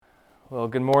Well,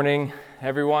 good morning,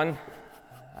 everyone.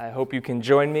 I hope you can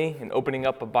join me in opening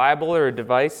up a Bible or a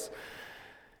device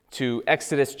to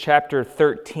Exodus chapter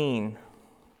 13.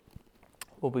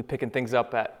 We'll be picking things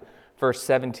up at verse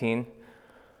 17.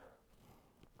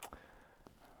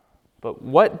 But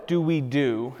what do we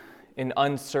do in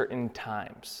uncertain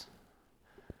times?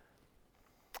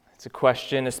 It's a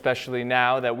question, especially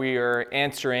now, that we are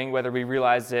answering, whether we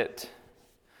realize it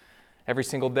every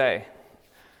single day.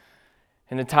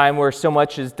 In a time where so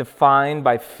much is defined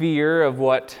by fear of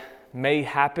what may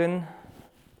happen,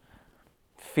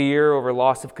 fear over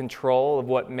loss of control of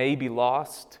what may be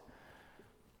lost,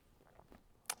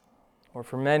 or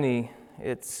for many,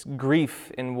 it's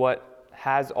grief in what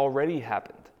has already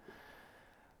happened,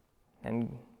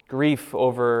 and grief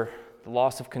over the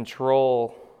loss of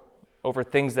control over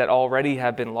things that already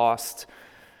have been lost,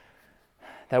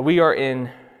 that we are in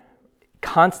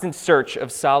constant search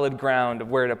of solid ground of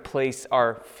where to place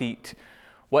our feet.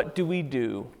 What do we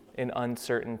do in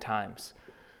uncertain times?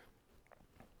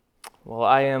 Well,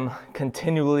 I am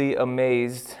continually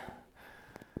amazed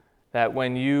that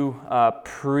when you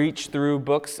preach through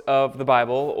books of the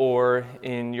Bible or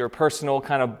in your personal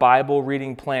kind of Bible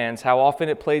reading plans, how often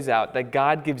it plays out that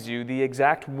God gives you the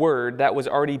exact word that was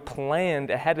already planned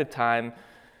ahead of time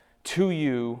to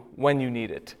you when you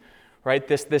need it. Right?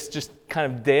 This just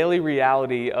kind of daily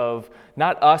reality of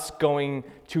not us going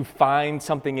to find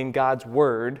something in God's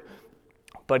Word,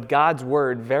 but God's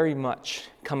Word very much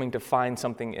coming to find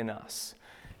something in us.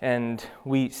 And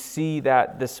we see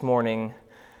that this morning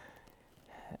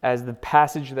as the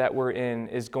passage that we're in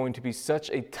is going to be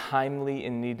such a timely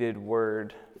and needed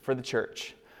word for the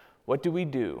church. What do we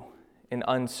do in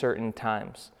uncertain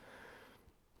times?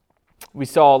 We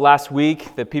saw last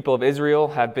week the people of Israel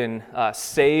have been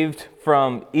saved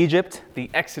from Egypt. The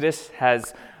Exodus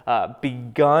has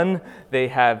begun. They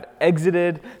have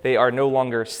exited. They are no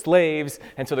longer slaves.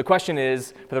 And so the question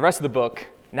is, for the rest of the book,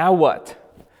 now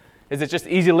what? Is it just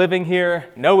easy living here?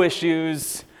 No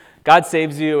issues. God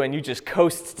saves you and you just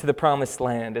coast to the promised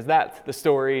land. Is that the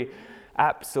story?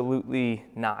 Absolutely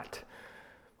not.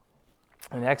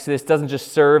 And Exodus doesn't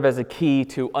just serve as a key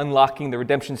to unlocking the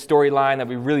redemption storyline that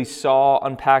we really saw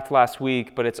unpacked last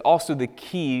week, but it's also the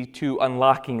key to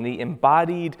unlocking the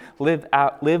embodied, lived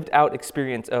out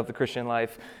experience of the Christian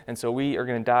life. And so we are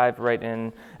going to dive right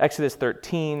in. Exodus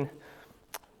 13.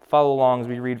 Follow along as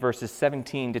we read verses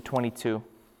 17 to 22.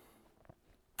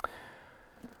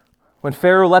 When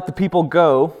Pharaoh let the people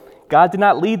go, God did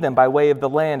not lead them by way of the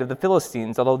land of the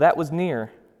Philistines, although that was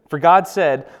near. For God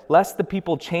said, lest the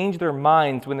people change their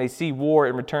minds when they see war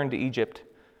and return to Egypt.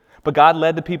 But God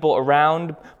led the people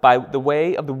around by the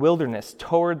way of the wilderness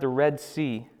toward the Red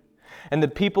Sea. And the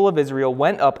people of Israel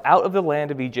went up out of the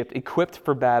land of Egypt, equipped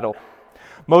for battle.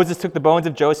 Moses took the bones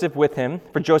of Joseph with him,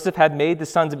 for Joseph had made the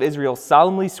sons of Israel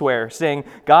solemnly swear, saying,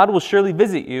 God will surely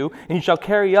visit you, and you shall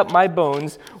carry up my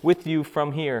bones with you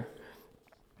from here.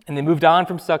 And they moved on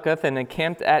from Succoth and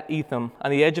encamped at Etham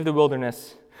on the edge of the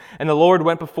wilderness. And the Lord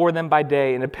went before them by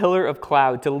day in a pillar of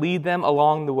cloud to lead them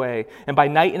along the way, and by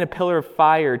night in a pillar of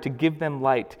fire to give them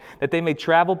light, that they may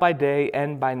travel by day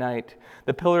and by night.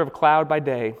 The pillar of cloud by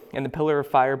day and the pillar of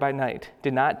fire by night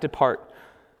did not depart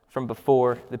from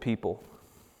before the people.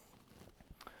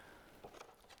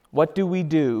 What do we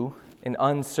do in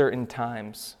uncertain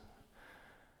times?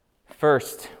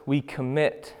 First, we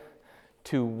commit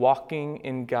to walking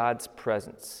in God's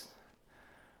presence.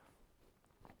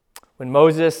 When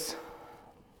Moses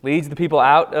leads the people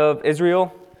out of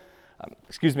Israel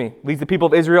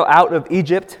out of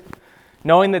Egypt,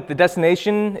 knowing that the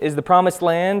destination is the promised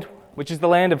land, which is the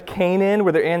land of Canaan,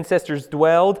 where their ancestors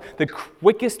dwelled, the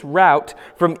quickest route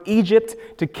from Egypt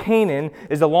to Canaan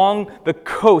is along the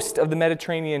coast of the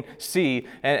Mediterranean Sea.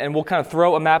 And we'll kind of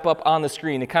throw a map up on the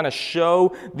screen to kind of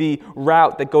show the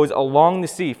route that goes along the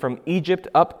sea from Egypt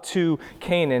up to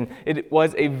Canaan. It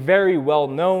was a very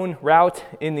well-known route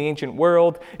in the ancient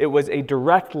world. It was a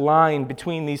direct line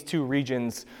between these two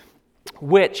regions,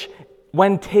 which,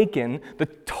 when taken, the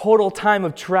total time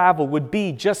of travel would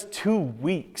be just 2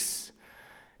 weeks.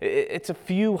 It's a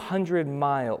few hundred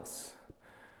miles.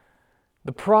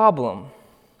 The problem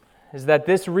is that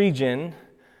this region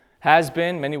has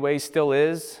been, in many ways still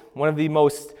is, one of the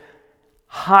most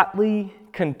hotly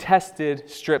contested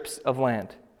strips of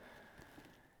land.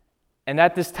 And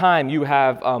at this time, you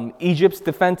have Egypt's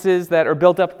defenses that are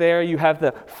built up there. You have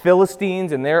the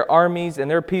Philistines and their armies and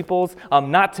their peoples,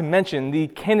 not to mention the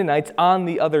Canaanites on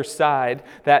the other side,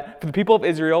 that for the people of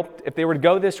Israel, if they were to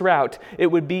go this route, it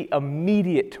would be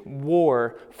immediate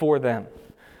war for them.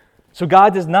 So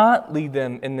God does not lead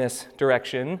them in this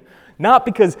direction, not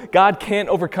because God can't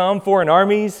overcome foreign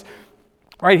armies,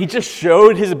 Right, he just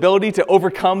showed his ability to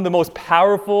overcome the most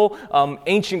powerful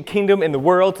ancient kingdom in the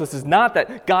world. So this is not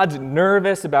that God's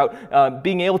nervous about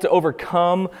being able to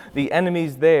overcome the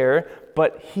enemies there,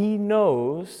 but he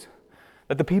knows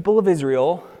that the people of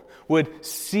Israel would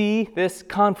see this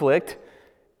conflict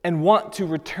and want to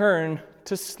return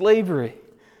to slavery,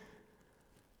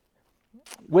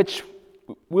 which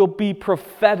will be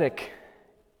prophetic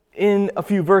in a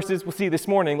few verses we'll see this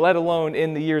morning, let alone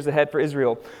in the years ahead for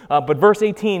Israel. But verse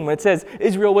 18, when it says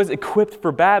Israel was equipped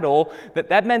for battle,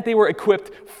 that meant they were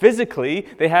equipped physically.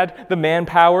 They had the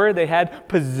manpower, they had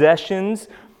possessions,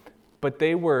 but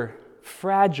they were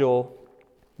fragile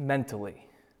mentally.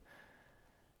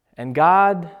 And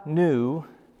God knew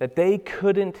that they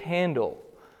couldn't handle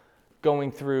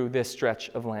going through this stretch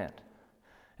of land.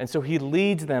 And so he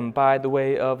leads them by the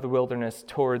way of the wilderness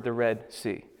toward the Red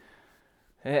Sea.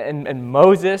 And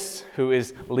Moses, who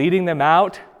is leading them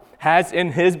out, has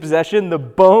in his possession the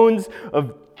bones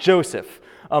of Joseph,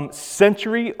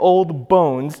 century-old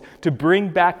bones to bring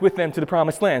back with them to the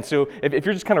Promised Land. So if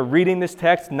you're just kind of reading this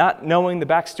text, not knowing the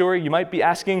backstory, you might be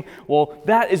asking, well,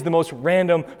 that is the most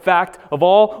random fact of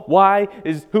all.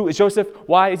 Who is Joseph?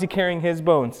 Why is he carrying his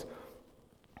bones?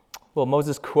 Well,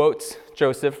 Moses quotes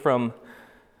Joseph from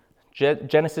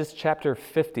Genesis chapter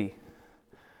 50.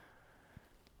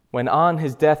 When on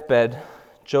his deathbed,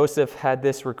 Joseph had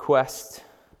this request.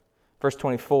 Verse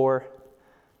 24,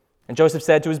 and Joseph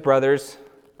said to his brothers,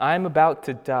 I am about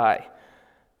to die,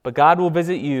 but God will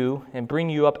visit you and bring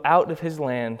you up out of his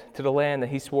land to the land that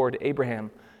he swore to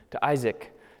Abraham, to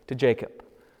Isaac, to Jacob.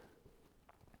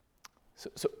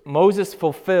 So Moses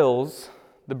fulfills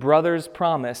the brothers'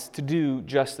 promise to do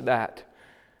just that.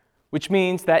 Which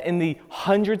means that in the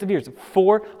hundreds of years,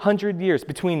 400 years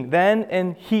between then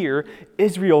and here,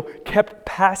 Israel kept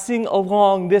passing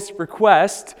along this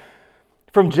request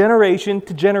from generation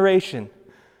to generation.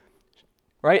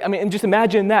 Right? I mean, and just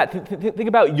imagine that. Think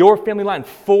about your family line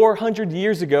 400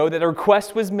 years ago that a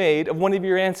request was made of one of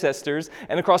your ancestors,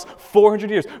 and across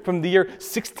 400 years, from the year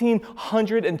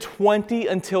 1620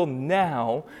 until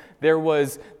now, there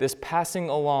was this passing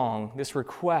along, this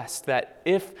request that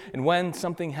if and when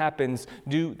something happens,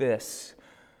 do this.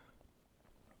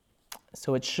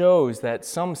 So it shows that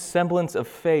some semblance of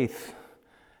faith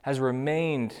has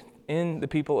remained in the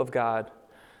people of God.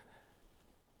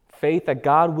 Faith that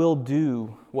God will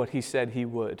do what he said he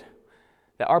would.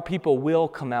 That our people will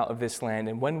come out of this land,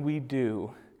 and when we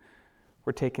do,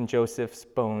 we're taking Joseph's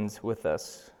bones with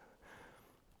us.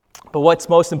 But what's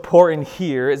most important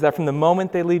here is that from the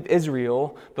moment they leave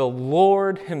Israel, the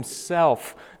Lord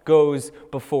himself goes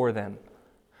before them.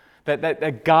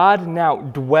 That God now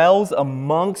dwells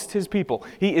amongst his people.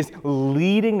 He is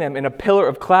leading them in a pillar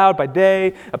of cloud by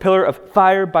day, a pillar of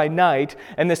fire by night.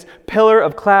 And this pillar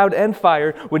of cloud and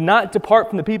fire would not depart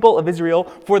from the people of Israel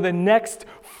for the next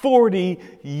 40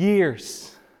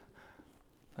 years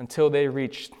until they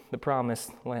reached the promised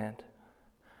land.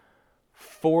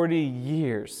 40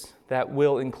 years that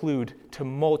will include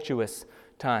tumultuous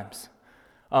times,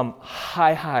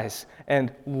 high highs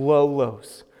and low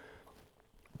lows.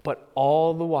 But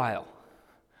all the while,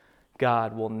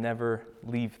 God will never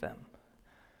leave them.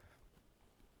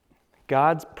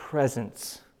 God's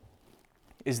presence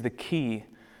is the key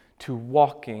to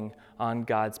walking on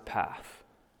God's path.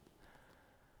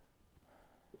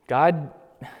 God,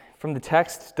 from the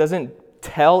text, doesn't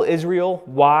tell Israel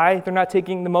why they're not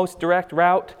taking the most direct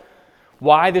route,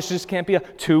 why this just can't be a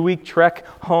 2-week trek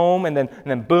home and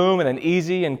then boom, and then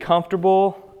easy and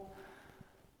comfortable.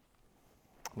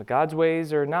 But God's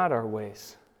ways are not our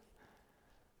ways.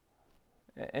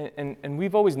 And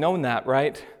we've always known that,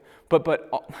 right? But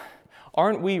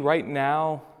aren't we right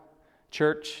now,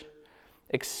 church,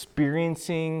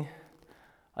 experiencing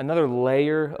another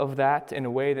layer of that in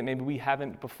a way that maybe we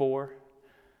haven't before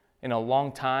in a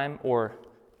long time or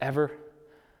ever?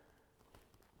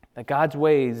 That God's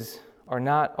ways are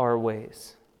not our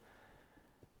ways.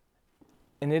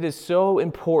 And it is so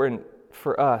important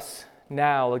for us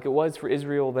now, like it was for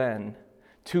Israel then,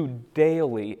 to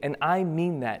daily, and I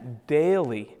mean that,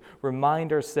 daily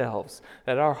remind ourselves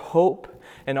that our hope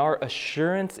and our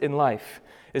assurance in life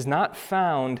is not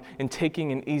found in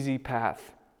taking an easy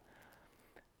path.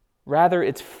 Rather,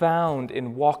 it's found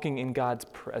in walking in God's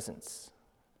presence.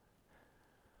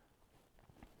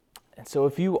 And so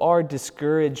if you are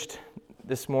discouraged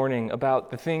this morning about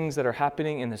the things that are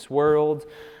happening in this world,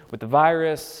 with the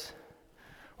virus,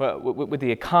 with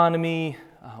the economy,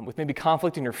 with maybe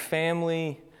conflict in your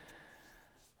family,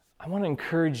 I want to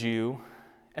encourage you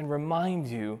and remind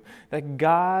you that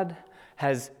God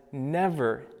has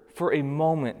never for a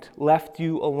moment left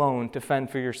you alone to fend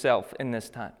for yourself in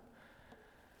this time.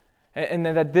 And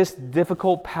that this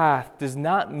difficult path does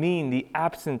not mean the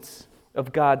absence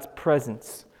of God's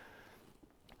presence,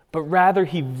 but rather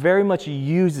He very much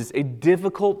uses a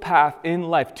difficult path in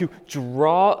life to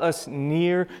draw us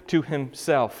near to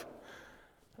Himself.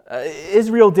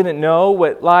 Israel didn't know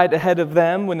what lied ahead of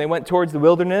them when they went towards the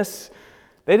wilderness.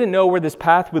 They didn't know where this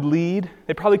path would lead.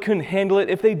 They probably couldn't handle it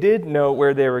if they did know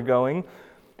where they were going.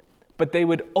 But they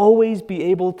would always be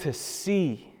able to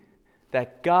see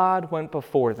that God went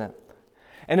before them.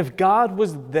 And if God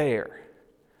was there,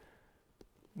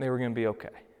 they were going to be okay.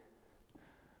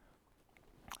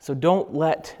 So don't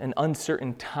let an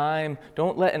uncertain time,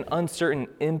 don't let an uncertain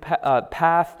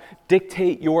path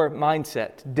dictate your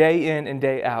mindset day in and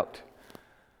day out.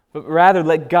 But rather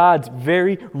let God's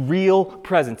very real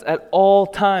presence at all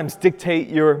times dictate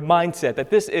your mindset. That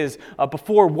this is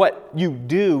before what you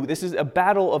do. This is a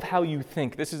battle of how you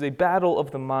think. This is a battle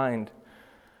of the mind.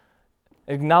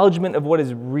 Acknowledgement of what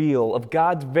is real, of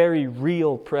God's very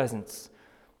real presence.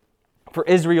 For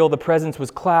Israel, the presence was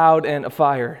cloud and a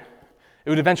fire. It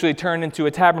would eventually turn into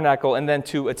a tabernacle and then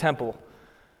to a temple.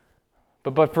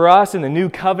 But for us in the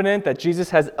new covenant that Jesus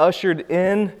has ushered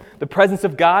in, the presence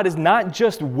of God is not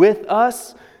just with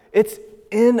us, it's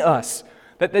in us.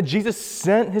 That Jesus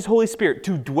sent His Holy Spirit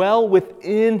to dwell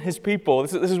within His people.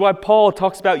 This is why Paul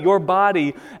talks about your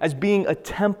body as being a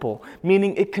temple,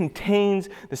 meaning it contains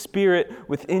the Spirit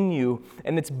within you.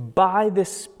 And it's by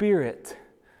this Spirit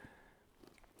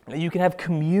that you can have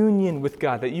communion with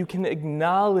God, that you can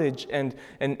acknowledge and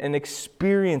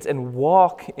experience and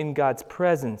walk in God's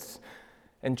presence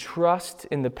and trust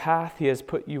in the path He has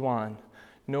put you on,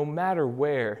 no matter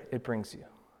where it brings you.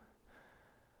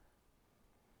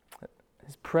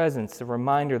 His presence, a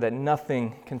reminder that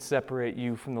nothing can separate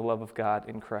you from the love of God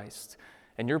in Christ.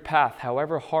 And your path,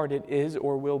 however hard it is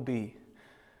or will be,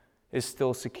 is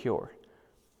still secure.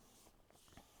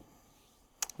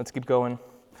 Let's keep going.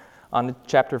 On to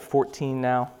chapter 14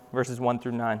 now, verses 1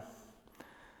 through 9.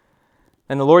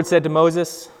 And the Lord said to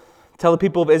Moses, "Tell the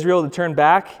people of Israel to turn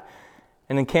back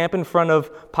and encamp in front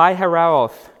of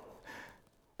Pi-hahiroth,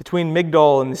 between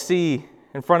Migdol and the sea,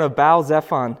 in front of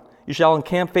Baal-zephon. You shall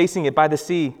encamp facing it by the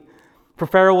sea. For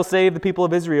Pharaoh will say of the people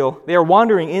of Israel, they are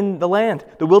wandering in the land.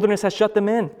 The wilderness has shut them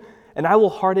in. And I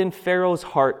will harden Pharaoh's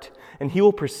heart, and he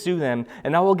will pursue them.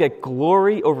 And I will get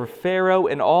glory over Pharaoh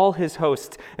and all his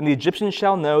host. And the Egyptians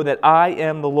shall know that I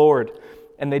am the Lord."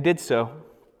 And they did so.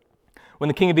 When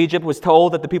the king of Egypt was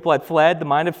told that the people had fled, the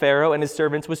mind of Pharaoh and his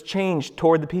servants was changed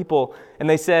toward the people. And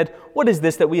they said, "What is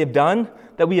this that we have done,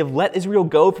 that we have let Israel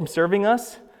go from serving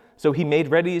us?" So he made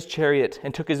ready his chariot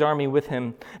and took his army with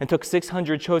him, and took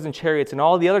 600 chosen chariots and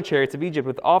all the other chariots of Egypt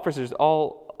with officers,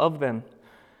 all of them.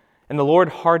 And the Lord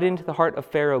hardened the heart of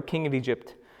Pharaoh, king of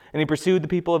Egypt, and he pursued the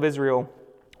people of Israel,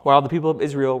 while the people of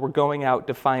Israel were going out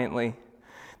defiantly.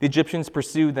 The Egyptians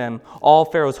pursued them, all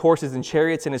Pharaoh's horses and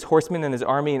chariots and his horsemen and his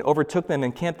army, and overtook them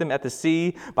and camped them at the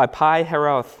sea by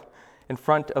Pi-hahiroth, in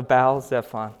front of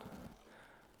Baal-zephon.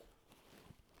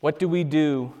 What do we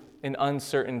do in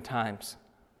uncertain times?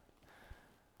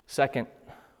 Second,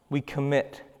 we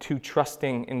commit to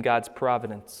trusting in God's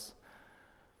providence.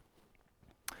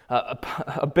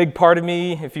 A big part of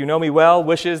me, if you know me well,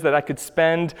 wishes that I could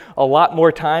spend a lot more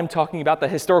time talking about the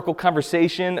historical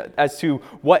conversation as to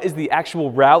what is the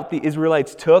actual route the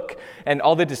Israelites took and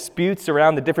all the disputes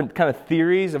around the different kind of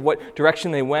theories of what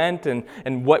direction they went and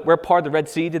where part of the Red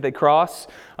Sea did they cross.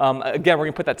 Again, we're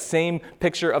going to put that same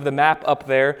picture of the map up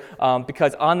there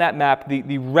because on that map,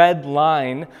 the red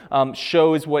line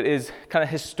shows what is kind of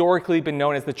historically been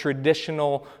known as the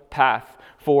traditional path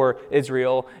for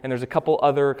Israel, and there's a couple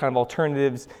other kind of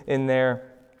alternatives in there.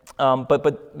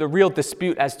 But the real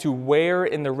dispute as to where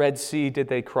in the Red Sea did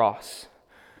they cross.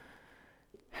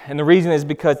 And the reason is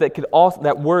because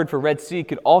that word for Red Sea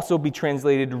could also be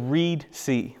translated Reed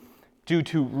Sea, due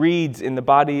to reeds in the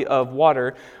body of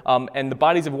water. And the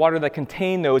bodies of water that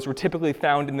contain those were typically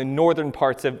found in the northern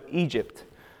parts of Egypt.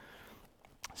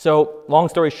 So, long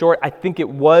story short, I think it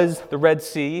was the Red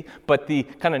Sea, but the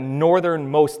kind of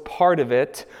northernmost part of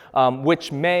it,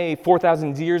 which may,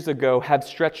 4,000 years ago, have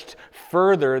stretched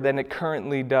further than it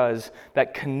currently does,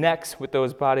 that connects with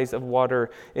those bodies of water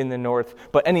in the north.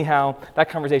 But anyhow, that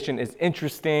conversation is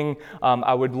interesting.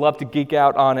 I would love to geek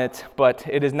out on it, but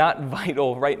it is not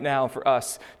vital right now for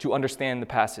us to understand the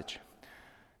passage,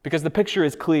 because the picture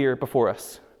is clear before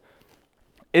us.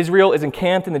 Israel is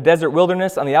encamped in the desert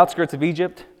wilderness on the outskirts of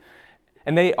Egypt,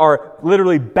 and they are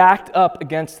literally backed up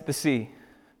against the sea.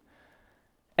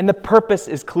 And the purpose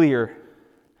is clear,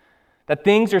 that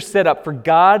things are set up for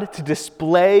God to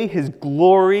display His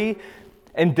glory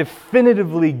and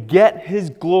definitively get his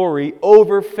glory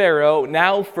over Pharaoh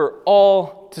now for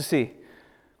all to see.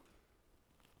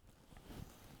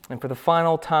 And for the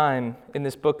final time in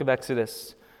this book of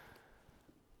Exodus,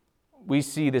 we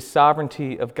see the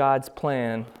sovereignty of God's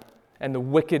plan and the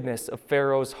wickedness of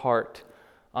Pharaoh's heart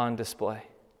on display.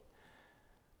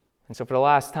 And so for the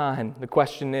last time, the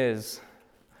question is,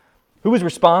 who is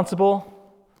responsible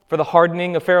for the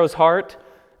hardening of Pharaoh's heart?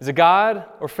 Is it God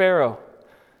or Pharaoh?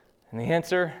 And the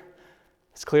answer,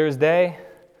 as clear as day,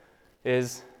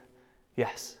 is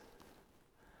yes.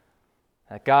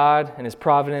 That God in his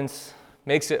providence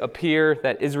makes it appear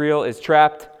that Israel is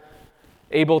trapped,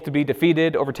 able to be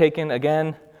defeated, overtaken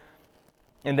again,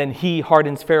 and then he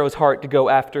hardens Pharaoh's heart to go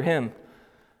after him.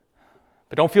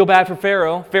 But don't feel bad for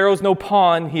Pharaoh. Pharaoh's no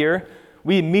pawn here.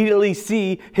 We immediately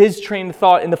see his train of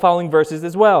thought in the following verses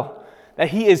as well, that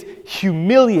he is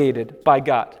humiliated by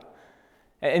God.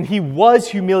 And he was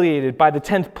humiliated by the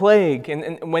 10th plague,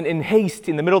 and when in haste,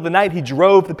 in the middle of the night, he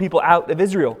drove the people out of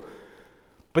Israel.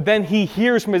 But then he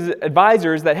hears from his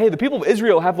advisors that, hey, the people of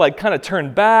Israel have kind of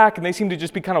turned back, and they seem to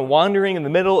just be kind of wandering in the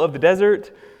middle of the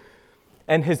desert.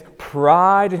 And his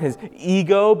pride and his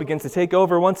ego begins to take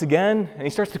over once again, and he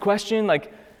starts to question,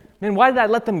 man, why did I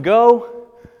let them go?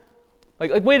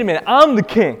 Wait a minute, I'm the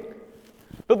king.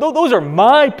 Those are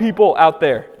my people out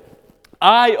there.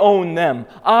 I own them.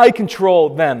 I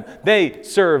control them. They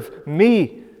serve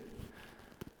me.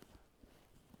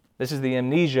 This is the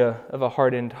amnesia of a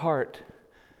hardened heart.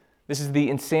 This is the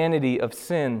insanity of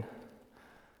sin,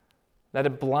 that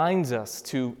it blinds us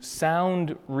to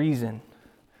sound reason,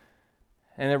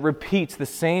 and it repeats the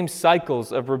same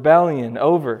cycles of rebellion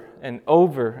over and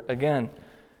over again.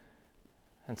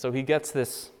 And so he gets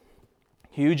this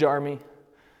huge army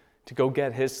to go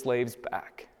get his slaves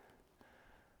back.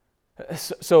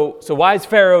 So why is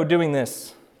Pharaoh doing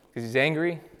this? Because he's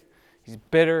angry, he's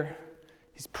bitter,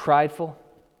 he's prideful.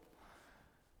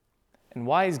 And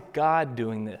why is God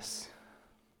doing this?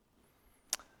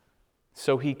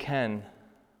 So he can,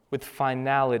 with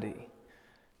finality,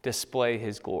 display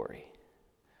his glory.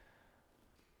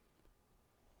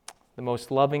 The most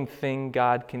loving thing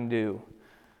God can do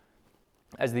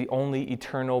as the only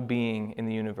eternal being in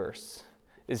the universe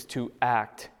is to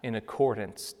act in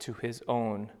accordance to his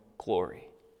own glory.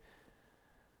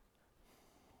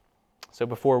 So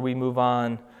before we move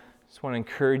on, I just want to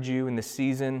encourage you in the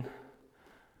season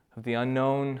of the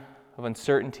unknown, of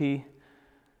uncertainty,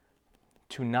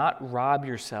 to not rob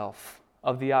yourself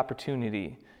of the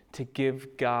opportunity to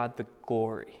give God the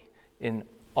glory in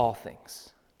all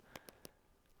things,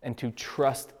 and to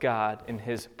trust God in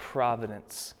his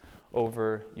providence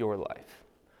over your life.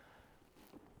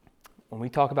 When we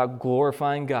talk about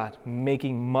glorifying God,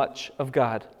 making much of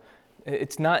God,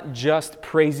 it's not just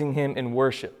praising him in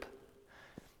worship.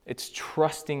 It's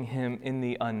trusting him in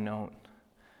the unknown.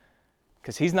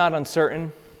 Because he's not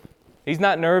uncertain. He's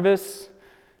not nervous.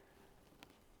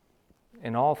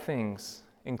 In all things,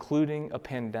 including a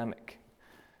pandemic,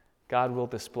 God will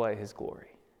display his glory.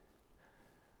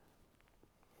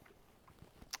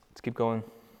 Let's keep going.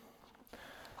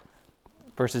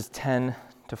 Verses 10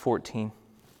 to 14.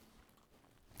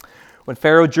 When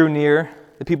Pharaoh drew near,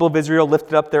 the people of Israel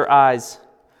lifted up their eyes,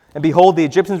 and behold, the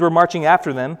Egyptians were marching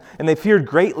after them, and they feared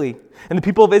greatly. And the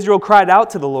people of Israel cried out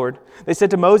to the Lord. They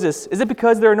said to Moses, "Is it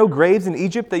because there are no graves in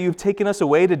Egypt that you have taken us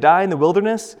away to die in the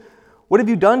wilderness? What have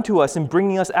you done to us in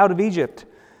bringing us out of Egypt?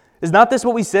 Is not this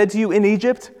what we said to you in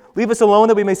Egypt? Leave us alone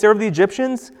that we may serve the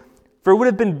Egyptians? For it would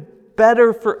have been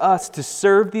better for us to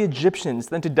serve the Egyptians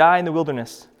than to die in the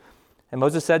wilderness." And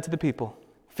Moses said to the people,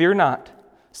 "Fear not,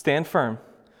 stand firm,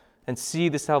 and see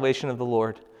the salvation of the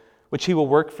Lord, which he will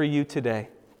work for you today.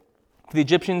 The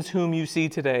Egyptians whom you see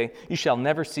today, you shall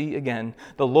never see again.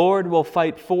 The Lord will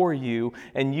fight for you,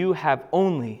 and you have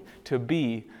only to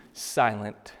be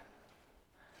silent."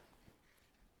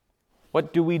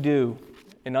 What do we do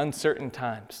in uncertain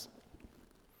times?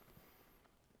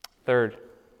 Third,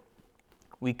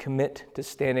 we commit to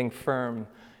standing firm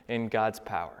in God's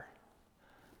power.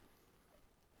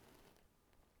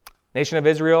 The nation of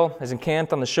Israel is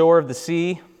encamped on the shore of the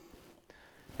sea,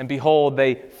 and behold,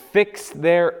 they fix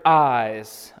their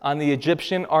eyes on the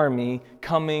Egyptian army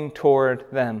coming toward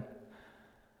them.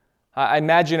 I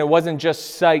imagine it wasn't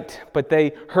just sight, but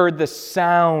they heard the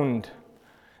sound,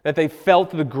 that they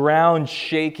felt the ground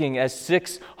shaking as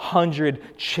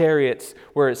 600 chariots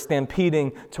were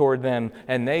stampeding toward them,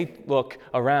 and they look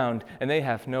around and they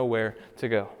have nowhere to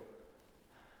go.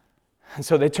 And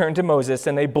so they turn to Moses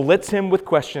and they blitz him with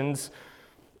questions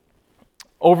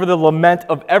over the lament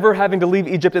of ever having to leave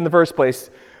Egypt in the first place.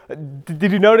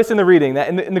 Did you notice in the reading that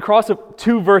in the cross of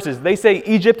 2 verses, they say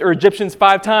Egypt or Egyptians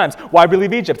 5 times? Why did we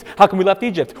leave Egypt? How come we left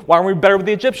Egypt? Why aren't we better with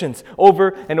the Egyptians? Over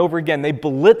and over again. They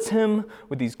blitz him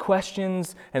with these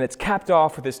questions, and it's capped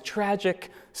off with this tragic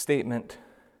statement.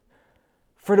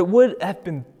 For it would have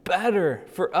been better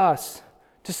for us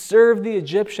to serve the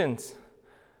Egyptians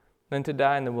than to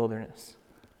die in the wilderness.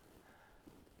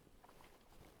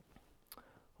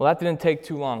 Well, that didn't take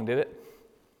too long, did it?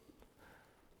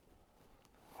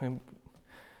 We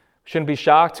shouldn't be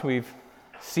shocked. We've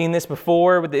seen this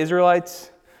before with the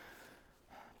Israelites.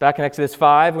 Back in Exodus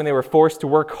 5, when they were forced to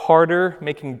work harder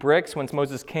making bricks, once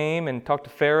Moses came and talked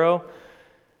to Pharaoh,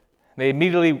 they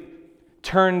immediately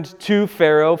turned to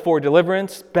Pharaoh for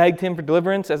deliverance, begged him for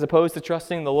deliverance, as opposed to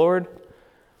trusting the Lord.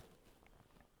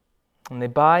 And they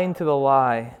buy into the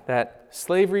lie that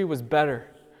slavery was better.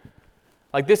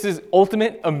 Like this is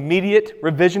ultimate, immediate,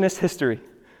 revisionist history.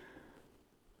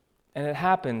 And it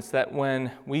happens that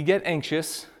when we get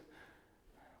anxious,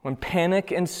 when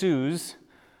panic ensues,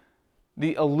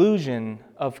 the illusion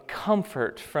of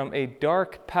comfort from a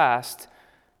dark past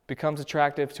becomes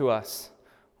attractive to us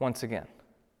once again.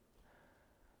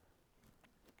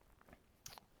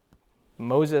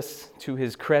 Moses, to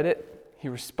his credit, he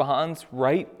responds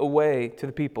right away to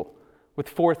the people with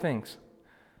 4 things.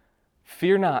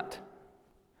 Fear not.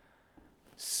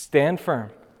 Stand firm.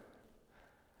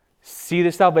 See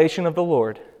the salvation of the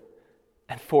Lord.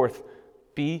 And 4th,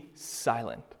 be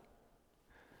silent.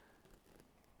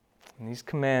 And these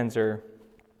commands are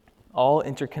all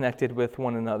interconnected with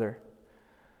one another.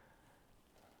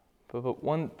 But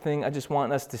one thing I just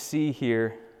want us to see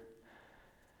here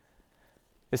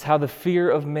is how the fear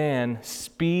of man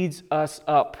speeds us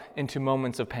up into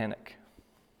moments of panic.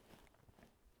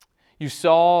 You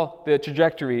saw the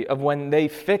trajectory of when they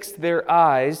fixed their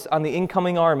eyes on the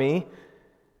incoming army.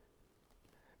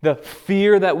 The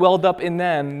fear that welled up in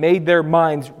them made their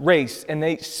minds race, and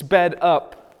they sped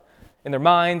up in their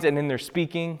minds and in their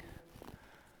speaking.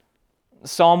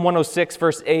 Psalm 106,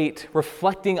 verse 8,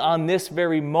 reflecting on this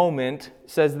very moment,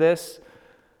 says this: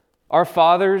 Our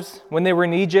fathers, when they were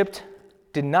in Egypt,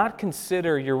 did not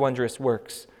consider your wondrous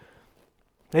works.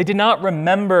 They did not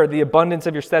remember the abundance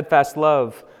of your steadfast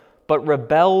love, but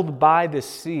rebelled by the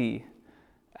sea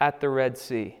at the Red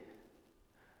Sea.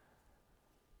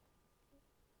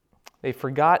 They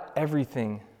forgot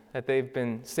everything that they've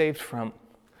been saved from.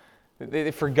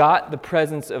 They forgot the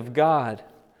presence of God.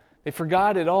 They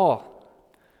forgot it all.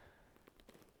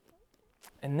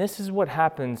 And this is what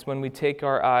happens when we take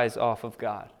our eyes off of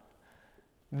God.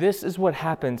 This is what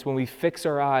happens when we fix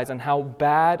our eyes on how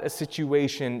bad a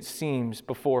situation seems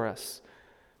before us.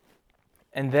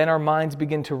 And then our minds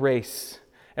begin to race,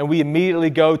 and we immediately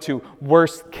go to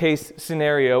worst case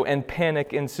scenario, and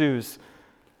panic ensues.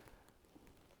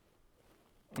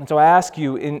 And so I ask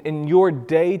you, in your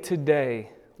day-to-day,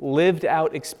 lived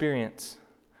out experience,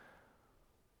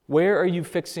 where are you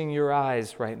fixing your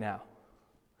eyes right now?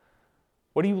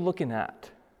 What are you looking at?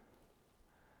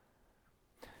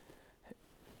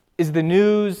 Is the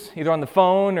news, either on the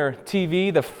phone or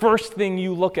TV, the first thing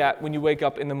you look at when you wake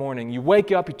up in the morning? You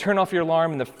wake up, you turn off your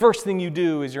alarm, and the first thing you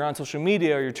do is you're on social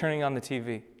media or you're turning on the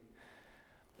TV.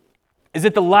 Is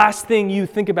it the last thing you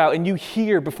think about and you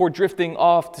hear before drifting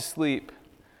off to sleep?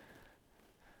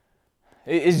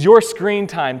 Is your screen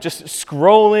time just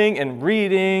scrolling and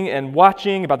reading and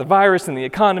watching about the virus and the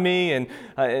economy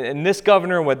and this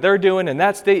governor and what they're doing and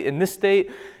that state and this state?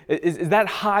 Is that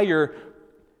higher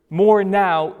more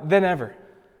now than ever?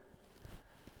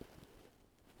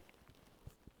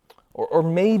 Or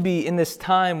maybe in this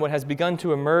time what has begun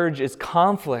to emerge is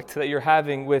conflict that you're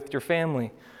having with your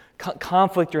family,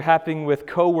 conflict you're having with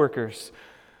coworkers,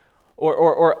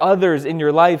 or others in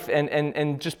your life,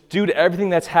 and just due to everything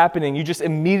that's happening, you just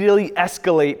immediately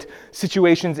escalate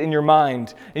situations in your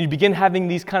mind. And you begin having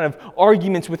these kind of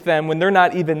arguments with them when they're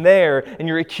not even there, and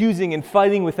you're accusing and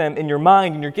fighting with them in your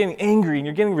mind, and you're getting angry, and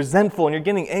you're getting resentful, and you're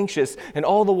getting anxious, and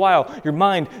all the while, your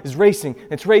mind is racing,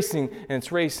 and it's racing, and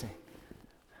it's racing.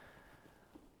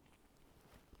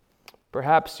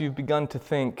 Perhaps you've begun to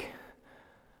think,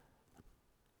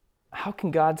 how can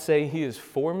God say He is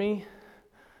for me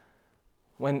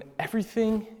when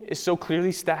everything is so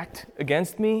clearly stacked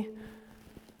against me?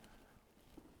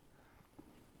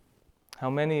 How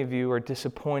many of you are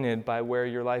disappointed by where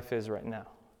your life is right now?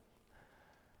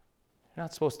 You're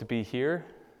not supposed to be here,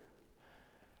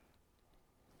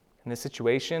 in this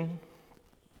situation,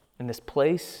 in this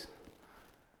place,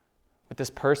 with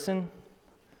this person,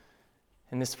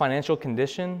 in this financial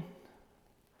condition.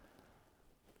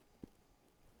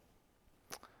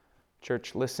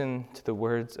 Church, listen to the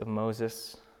words of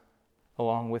Moses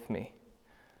along with me.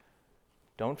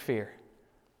 Don't fear.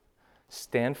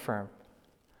 Stand firm.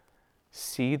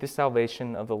 See the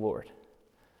salvation of the Lord,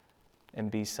 and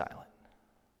be silent.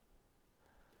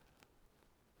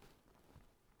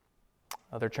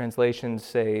 Other translations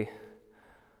say,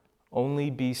 only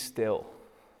be still.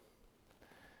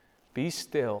 Be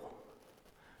still.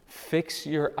 Fix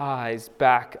your eyes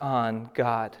back on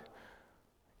God.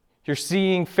 You're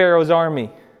seeing Pharaoh's army.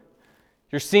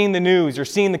 You're seeing the news. You're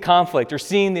seeing the conflict. You're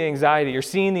seeing the anxiety. You're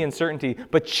seeing the uncertainty.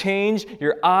 But change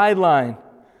your eye line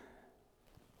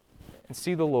and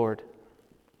see the Lord.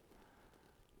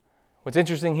 What's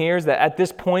interesting here is that at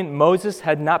this point, Moses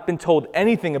had not been told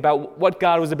anything about what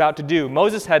God was about to do.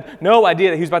 Moses had no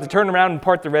idea that he was about to turn around and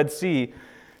part the Red Sea.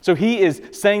 So he is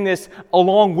saying this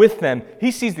along with them.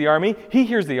 He sees the army. He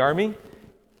hears the army.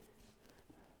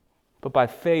 But by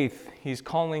faith, he's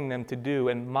calling them to do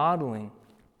and modeling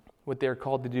what they're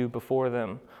called to do before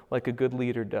them, like a good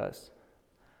leader does.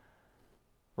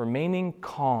 Remaining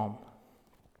calm,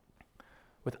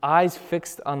 with eyes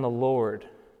fixed on the Lord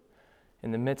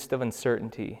in the midst of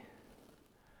uncertainty.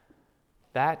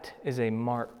 That is a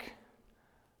mark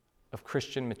of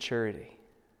Christian maturity.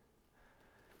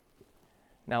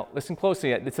 Now, listen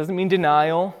closely. This doesn't mean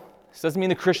denial. This doesn't mean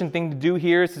the Christian thing to do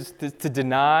here is to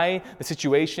deny the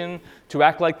situation, to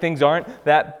act like things aren't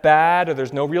that bad, or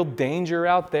there's no real danger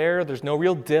out there, or there's no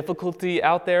real difficulty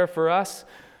out there for us.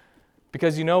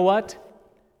 Because you know what?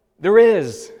 There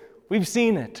is. We've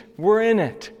seen it. We're in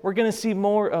it. We're going to see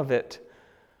more of it.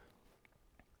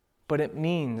 But it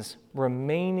means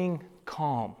remaining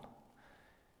calm,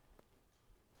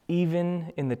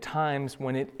 even in the times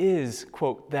when it is,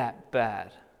 quote, that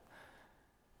bad.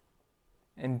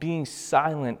 And being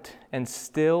silent and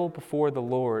still before the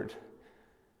Lord,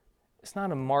 it's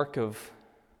not a mark of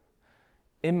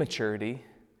immaturity,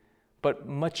 but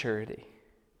maturity.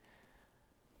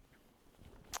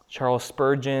 Charles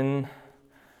Spurgeon,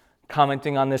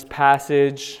 commenting on this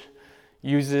passage,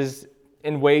 uses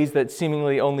in ways that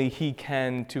seemingly only he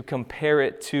can to compare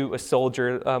it to a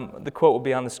soldier. The quote will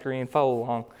be on the screen. Follow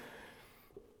along.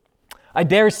 I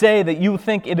dare say that you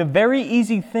think it a very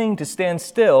easy thing to stand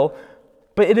still,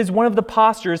 but it is one of the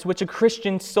postures which a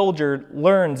Christian soldier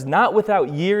learns not without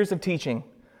years of teaching.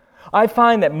 I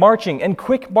find that marching and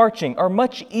quick marching are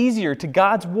much easier to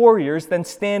God's warriors than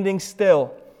standing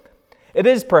still. It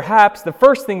is perhaps the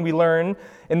first thing we learn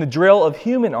in the drill of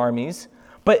human armies,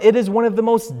 but it is one of the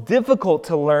most difficult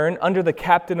to learn under the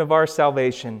captain of our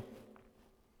salvation.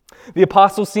 The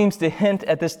apostle seems to hint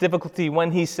at this difficulty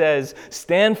when he says,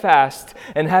 "Stand fast,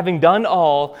 and having done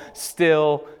all,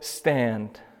 still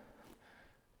stand."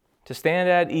 To stand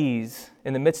at ease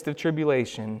in the midst of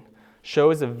tribulation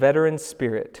shows a veteran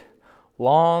spirit,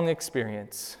 long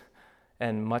experience,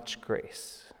 and much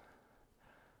grace.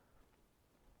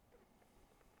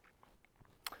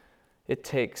 It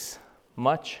takes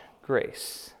much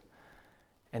grace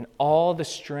and all the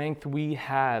strength we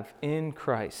have in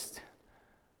Christ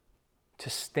to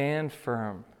stand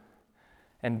firm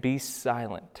and be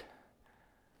silent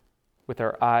with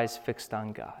our eyes fixed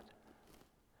on God.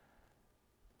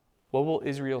 What will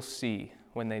Israel see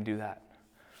when they do that?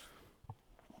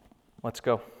 Let's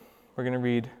go. We're going to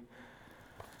read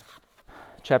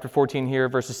chapter 14 here,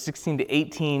 verses 16 to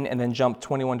 18, and then jump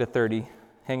 21 to 30.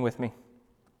 Hang with me.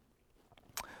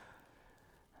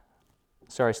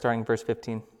 Starting verse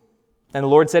 15. And the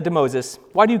Lord said to Moses,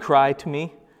 "Why do you cry to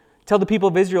me? Tell the people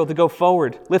of Israel to go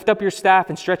forward. Lift up your staff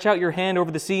and stretch out your hand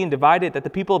over the sea and divide it, that the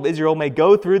people of Israel may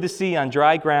go through the sea on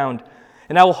dry ground.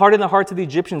 And I will harden the hearts of the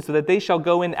Egyptians so that they shall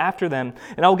go in after them.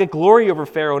 And I will get glory over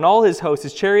Pharaoh and all his hosts,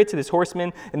 his chariots and his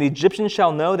horsemen. And the Egyptians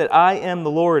shall know that I am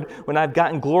the Lord when I have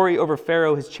gotten glory over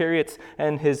Pharaoh, his chariots,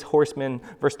 and his horsemen."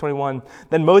 Verse 21.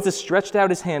 Then Moses stretched out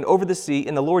his hand over the sea,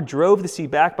 and the Lord drove the sea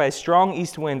back by a strong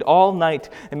east wind all night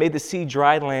and made the sea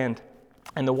dry land.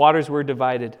 And the waters were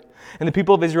divided. And the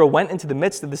people of Israel went into the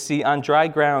midst of the sea on dry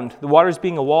ground, the waters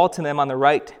being a wall to them on their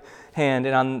right hand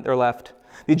and on their left.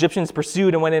 The Egyptians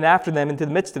pursued and went in after them into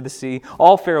the midst of the sea,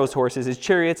 all Pharaoh's horses, his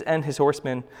chariots, and his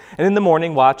horsemen. And in the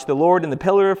morning watch, the Lord in the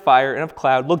pillar of fire and of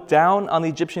cloud looked down on the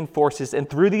Egyptian forces and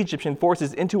threw the Egyptian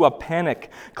forces into a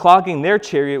panic, clogging their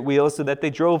chariot wheels so that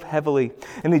they drove heavily.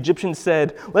 And the Egyptians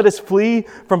said, "Let us flee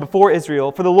from before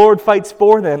Israel, for the Lord fights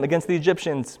for them against the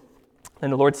Egyptians."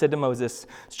 And the Lord said to Moses,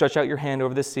 "Stretch out your hand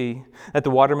over the sea, that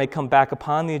the water may come back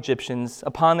upon the Egyptians,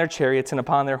 upon their chariots, and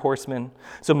upon their horsemen."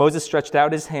 So Moses stretched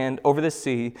out his hand over the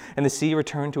sea, and the sea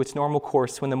returned to its normal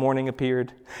course when the morning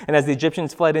appeared. And as the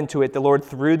Egyptians fled into it, the Lord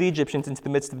threw the Egyptians into the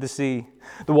midst of the sea.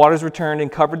 The waters returned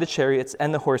and covered the chariots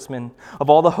and the horsemen. Of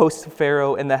all the hosts of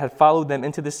Pharaoh and that had followed them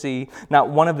into the sea, not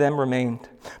one of them remained.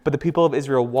 But the people of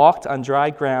Israel walked on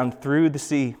dry ground through the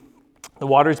sea, the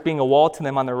waters being a wall to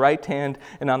them on their right hand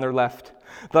and on their left.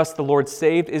 Thus the Lord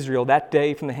saved Israel that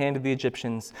day from the hand of the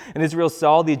Egyptians. And Israel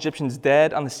saw the Egyptians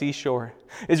dead on the seashore.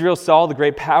 Israel saw the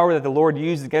great power that the Lord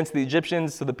used against the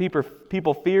Egyptians, so the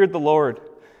people feared the Lord,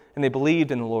 and they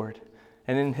believed in the Lord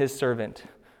and in his servant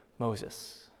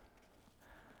Moses.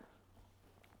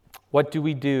 What do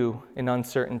we do in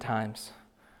uncertain times?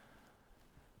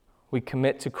 We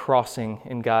commit to crossing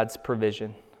in God's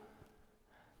provision.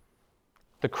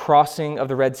 The crossing of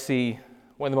the Red Sea,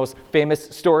 one of the most famous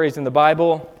stories in the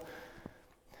Bible.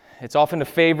 It's often a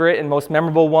favorite and most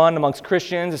memorable one amongst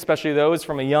Christians, especially those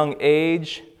from a young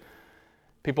age.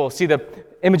 People see the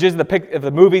images of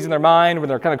the movies in their mind when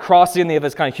they're kind of crossing. They have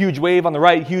this kind of huge wave on the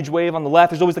right, huge wave on the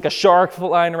left. There's always like a shark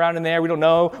flying around in there. We don't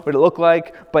know what it looked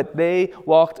like, but they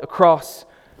walked across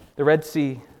the Red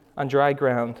Sea on dry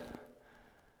ground.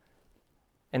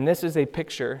 And this is a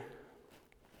picture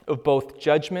of both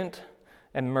judgment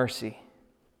and mercy.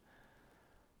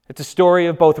 It's a story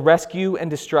of both rescue and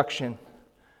destruction.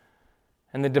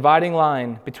 And the dividing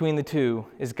line between the two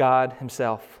is God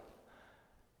himself.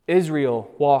 Israel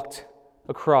walked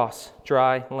across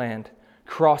dry land,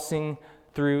 crossing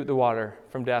through the water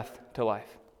from death to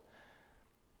life.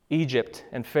 Egypt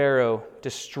and Pharaoh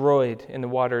destroyed in the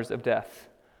waters of death,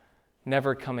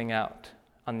 never coming out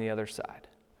on the other side.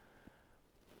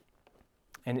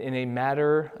 And in a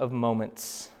matter of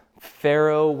moments,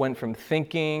 Pharaoh went from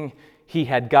thinking he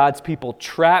had God's people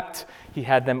trapped, he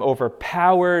had them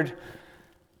overpowered,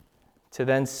 to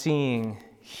then seeing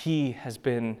he has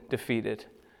been defeated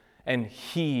and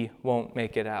he won't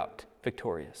make it out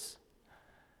victorious.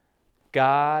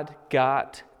 God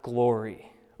got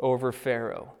glory over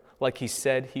Pharaoh like he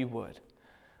said he would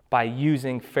by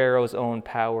using Pharaoh's own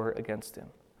power against him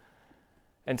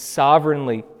and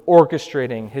sovereignly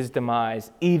orchestrating his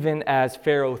demise even as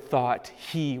Pharaoh thought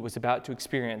he was about to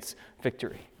experience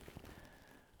victory.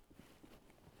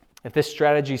 If this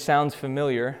strategy sounds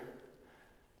familiar,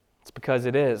 it's because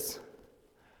it is.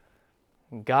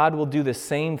 God will do the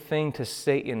same thing to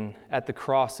Satan at the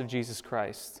cross of Jesus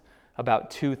Christ about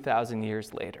 2,000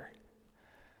 years later.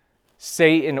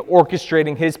 Satan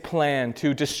orchestrating his plan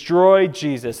to destroy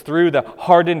Jesus through the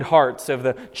hardened hearts of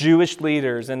the Jewish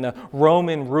leaders and the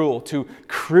Roman rule to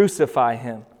crucify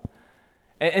him.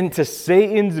 And to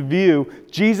Satan's view,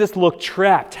 Jesus looked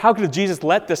trapped. How could Jesus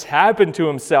let this happen to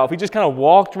himself? He just kind of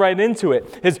walked right into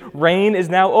it. His reign is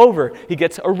now over. He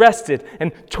gets arrested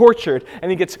and tortured, and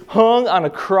he gets hung on a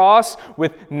cross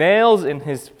with nails in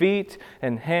his feet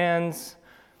and hands.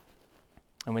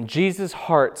 And when Jesus'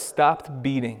 heart stopped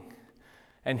beating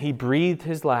and he breathed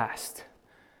his last,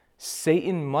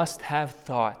 Satan must have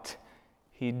thought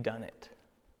he'd done it.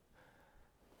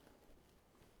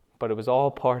 But it was all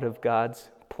part of God's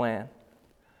plan.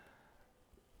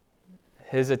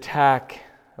 His attack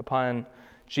upon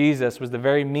Jesus was the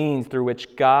very means through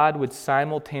which God would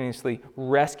simultaneously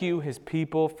rescue his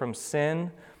people from sin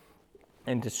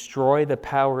and destroy the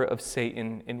power of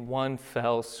Satan in one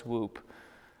fell swoop.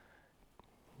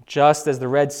 Just as the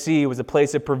Red Sea was a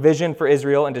place of provision for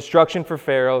Israel and destruction for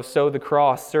Pharaoh, so the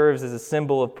cross serves as a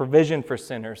symbol of provision for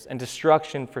sinners and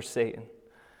destruction for Satan.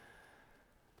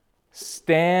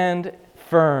 Stand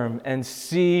firm and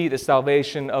see the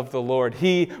salvation of the Lord.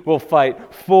 He will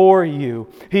fight for you.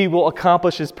 He will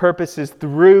accomplish his purposes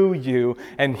through you,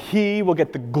 and he will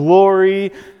get the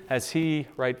glory as he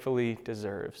rightfully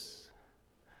deserves.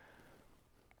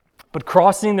 But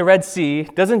crossing the Red Sea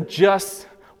doesn't just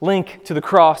link to the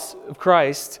cross of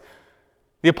Christ.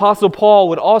 The Apostle Paul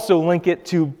would also link it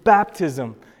to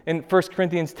baptism in 1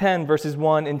 Corinthians 10, verses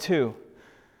 1 and 2.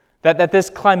 That this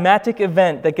climatic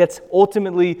event that gets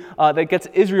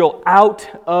Israel out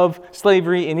of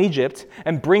slavery in Egypt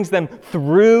and brings them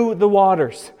through the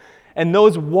waters. And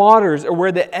those waters are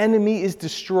where the enemy is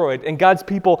destroyed and God's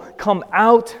people come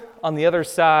out on the other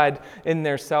side in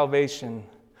their salvation.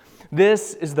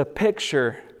 This is the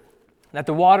picture that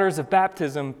the waters of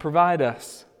baptism provide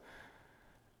us.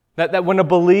 That when a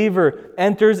believer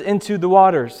enters into the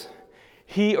waters,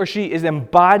 he or she is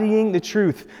embodying the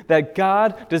truth that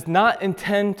God does not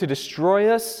intend to destroy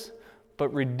us,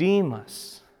 but redeem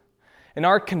us. And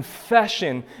our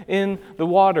confession in the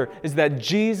water is that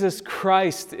Jesus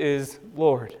Christ is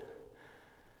Lord.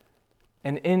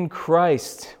 And in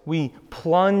Christ, we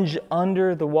plunge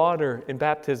under the water in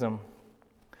baptism.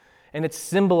 And it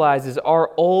symbolizes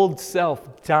our old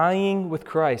self dying with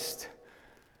Christ.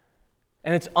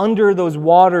 And it's under those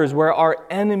waters where our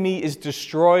enemy is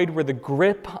destroyed, where the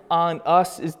grip on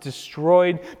us is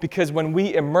destroyed, because when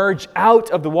we emerge out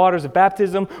of the waters of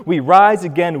baptism, we rise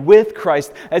again with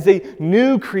Christ as a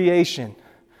new creation,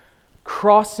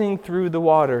 crossing through the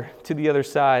water to the other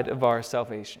side of our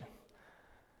salvation.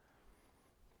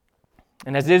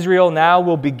 And as Israel now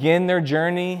will begin their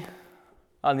journey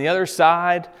on the other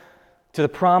side to the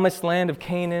promised land of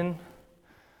Canaan,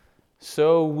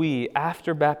 so we,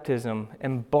 after baptism,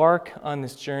 embark on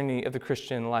this journey of the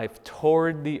Christian life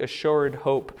toward the assured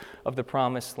hope of the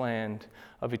promised land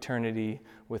of eternity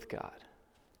with God.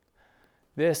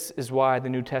 This is why the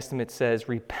New Testament says,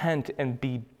 repent and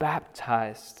be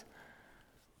baptized.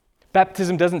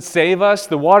 Baptism doesn't save us.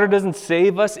 The water doesn't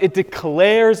save us. It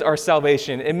declares our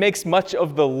salvation. It makes much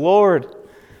of the Lord.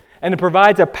 And it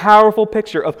provides a powerful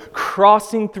picture of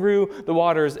crossing through the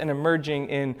waters and emerging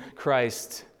in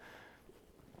Christ.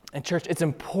 And church, it's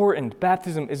important.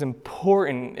 Baptism is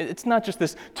important. It's not just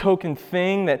this token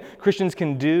thing that Christians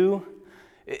can do.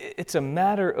 It's a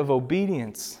matter of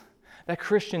obedience that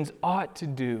Christians ought to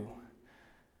do.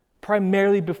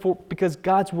 Primarily because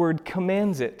God's word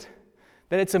commands it.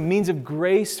 That it's a means of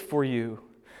grace for you.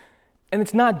 And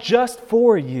it's not just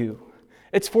for you.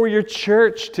 It's for your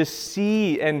church to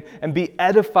see and be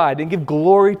edified and give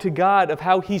glory to God of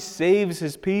how He saves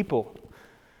His people.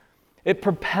 It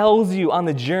propels you on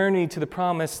the journey to the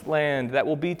promised land that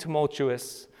will be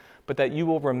tumultuous, but that you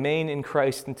will remain in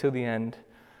Christ until the end.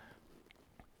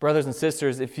 Brothers and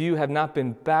sisters, if you have not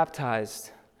been baptized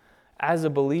as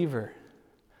a believer,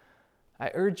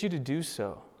 I urge you to do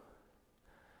so.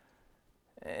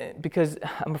 Because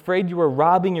I'm afraid you are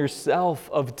robbing yourself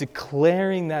of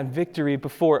declaring that victory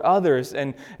before others.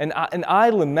 And I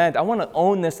lament, I want to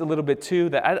own this a little bit too,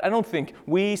 that I don't think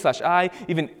I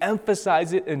even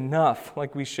emphasize it enough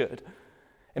like we should.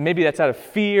 And maybe that's out of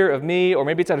fear of me, or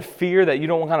maybe it's out of fear that you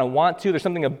don't kind of want to. There's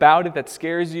something about it that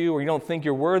scares you, or you don't think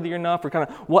you're worthy enough, or kind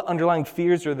of what underlying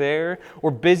fears are there, or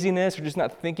busyness, or just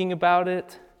not thinking about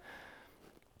it.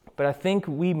 But I think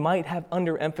we might have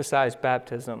underemphasized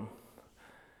baptism.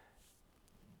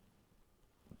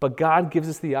 But God gives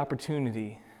us the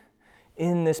opportunity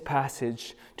in this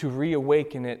passage to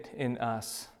reawaken it in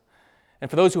us.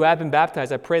 And for those who have been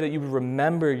baptized, I pray that you would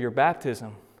remember your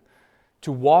baptism,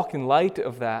 to walk in light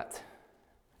of that.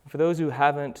 For those who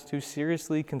haven't, to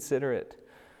seriously consider it,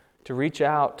 to reach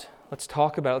out. Let's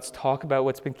talk about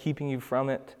what's been keeping you from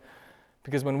it.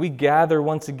 Because when we gather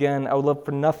once again, I would love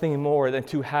for nothing more than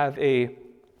to have a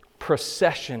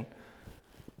procession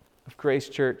of Grace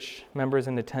Church members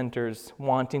and attenders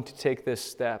wanting to take this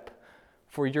step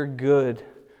for your good,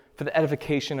 for the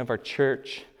edification of our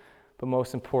church, but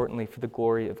most importantly, for the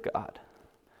glory of God.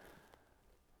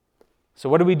 So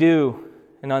what do we do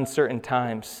in uncertain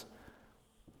times?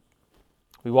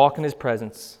 We walk in His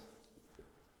presence.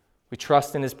 We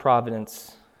trust in His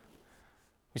providence.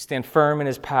 We stand firm in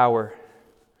His power.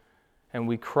 And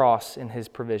we cross in His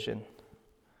provision.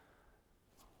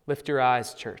 Lift your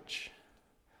eyes, church.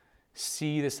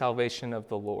 See the salvation of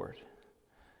the Lord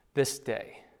this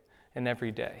day and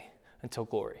every day until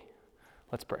glory.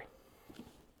 Let's pray.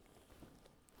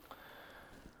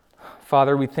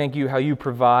 Father, we thank you how you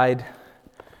provide.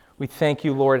 We thank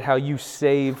you, Lord, how you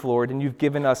save, Lord, and you've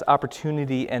given us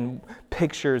opportunity and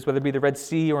pictures, whether it be the Red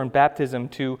Sea or in baptism,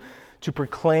 to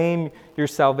proclaim your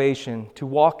salvation, to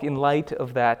walk in light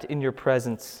of that in your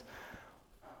presence.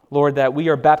 Lord, that we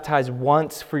are baptized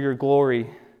once for your glory.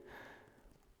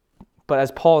 But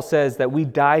as Paul says, that we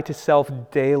die to self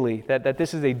daily, that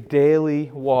this is a daily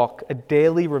walk, a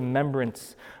daily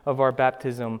remembrance of our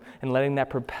baptism, and letting that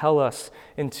propel us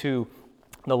into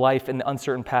the life and the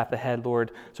uncertain path ahead,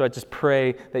 Lord. So I just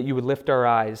pray that you would lift our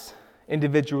eyes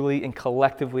individually and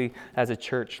collectively as a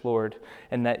church, Lord,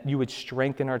 and that you would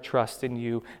strengthen our trust in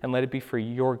you and let it be for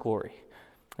your glory.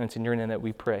 And it's in your name that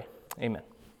we pray. Amen.